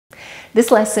This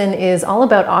lesson is all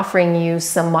about offering you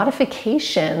some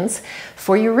modifications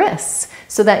for your wrists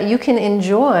so that you can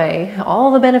enjoy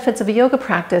all the benefits of a yoga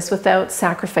practice without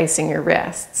sacrificing your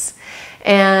wrists.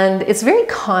 And it's very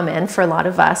common for a lot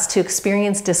of us to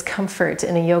experience discomfort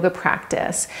in a yoga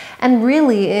practice. And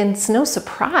really, it's no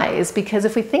surprise, because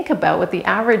if we think about what the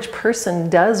average person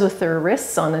does with their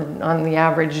wrists on the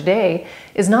average day,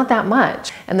 is not that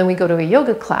much. And then we go to a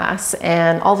yoga class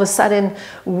and all of a sudden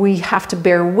we have to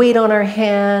bear weight on our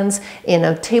hands in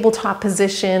a tabletop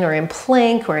position or in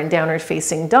plank or in downward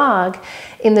facing dog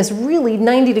in this really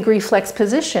 90-degree flex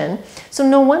position. So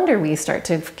no wonder we start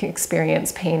to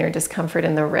experience pain or discomfort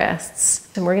in the wrists.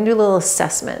 And we're gonna do a little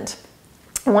assessment.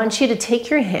 I want you to take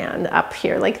your hand up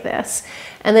here like this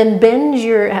and then bend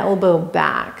your elbow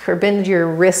back, or bend your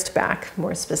wrist back,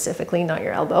 more specifically, not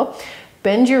your elbow.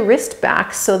 Bend your wrist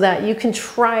back so that you can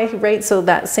try, right, so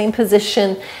that same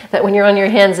position that when you're on your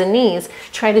hands and knees,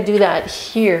 try to do that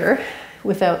here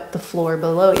without the floor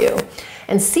below you.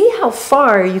 And see how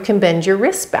far you can bend your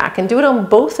wrist back, and do it on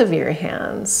both of your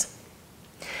hands.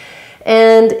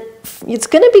 And it's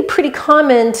going to be pretty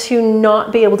common to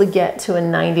not be able to get to a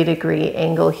 90-degree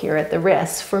angle here at the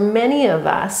wrist. For many of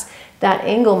us, that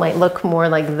angle might look more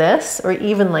like this or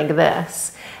even like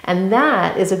this. And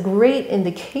that is a great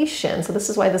indication. So this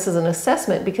is why this is an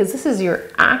assessment, because this is your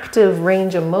active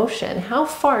range of motion. How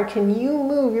far can you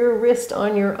move your wrist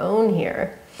on your own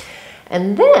here?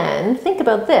 And then think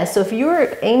about this. So if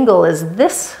your angle is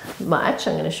this much,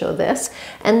 I'm going to show this,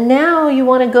 and now you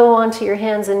want to go onto your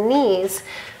hands and knees,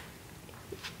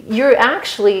 you're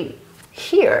actually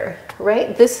here,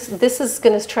 right? This is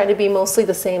going to try to be mostly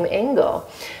the same angle.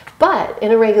 But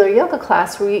in a regular yoga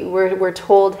class, we're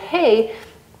told, hey,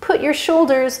 put your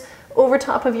shoulders over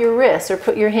top of your wrists, or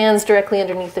put your hands directly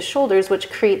underneath the shoulders, which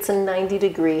creates a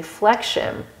 90-degree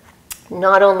flexion.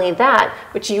 Not only that,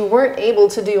 which you weren't able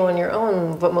to do on your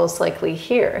own, but most likely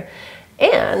here.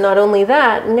 And not only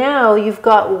that, now you've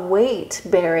got weight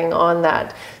bearing on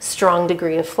that strong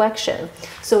degree of flexion.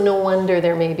 So no wonder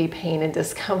there may be pain and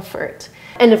discomfort.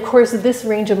 And of course, this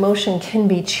range of motion can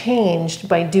be changed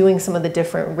by doing some of the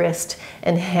different wrist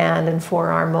and hand and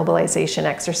forearm mobilization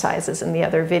exercises in the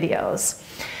other videos.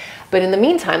 But in the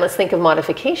meantime, let's think of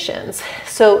modifications.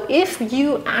 So if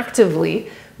you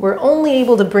actively were only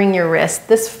able to bring your wrist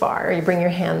this far, or you bring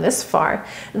your hand this far,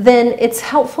 then it's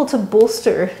helpful to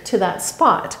bolster to that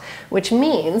spot, which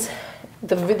means,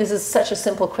 this is such a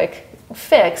simple, quick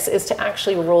fix, is to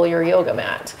actually roll your yoga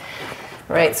mat.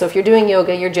 Right, so if you're doing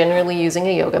yoga, you're generally using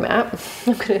a yoga mat,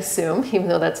 I'm going to assume, even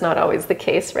though that's not always the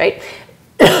case, right?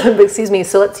 But excuse me,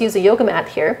 so let's use a yoga mat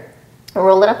here.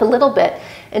 Roll it up a little bit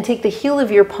and take the heel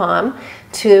of your palm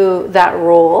to that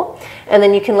roll, and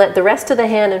then you can let the rest of the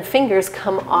hand and fingers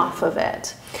come off of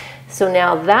it. So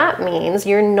now that means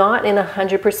you're not in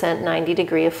 100%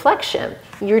 90-degree of flexion.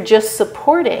 You're just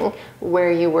supporting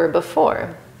where you were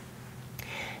before.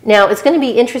 Now, it's going to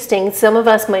be interesting. Some of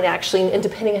us might actually, and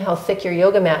depending on how thick your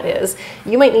yoga mat is,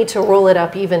 you might need to roll it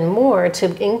up even more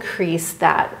to increase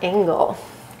that angle,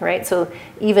 right? So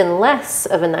even less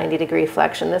of a 90-degree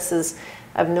flexion. This is,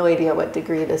 I have no idea what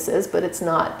degree this is, but it's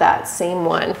not that same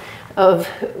one of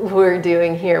we're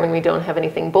doing here when we don't have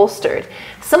anything bolstered.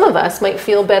 Some of us might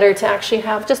feel better to actually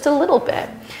have just a little bit.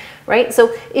 Right?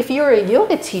 So if you're a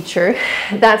yoga teacher,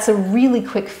 that's a really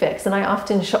quick fix. And I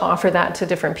often offer that to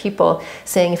different people,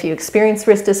 saying if you experience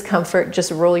wrist discomfort,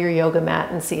 just roll your yoga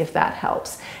mat and see if that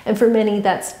helps. And for many,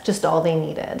 that's just all they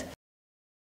needed.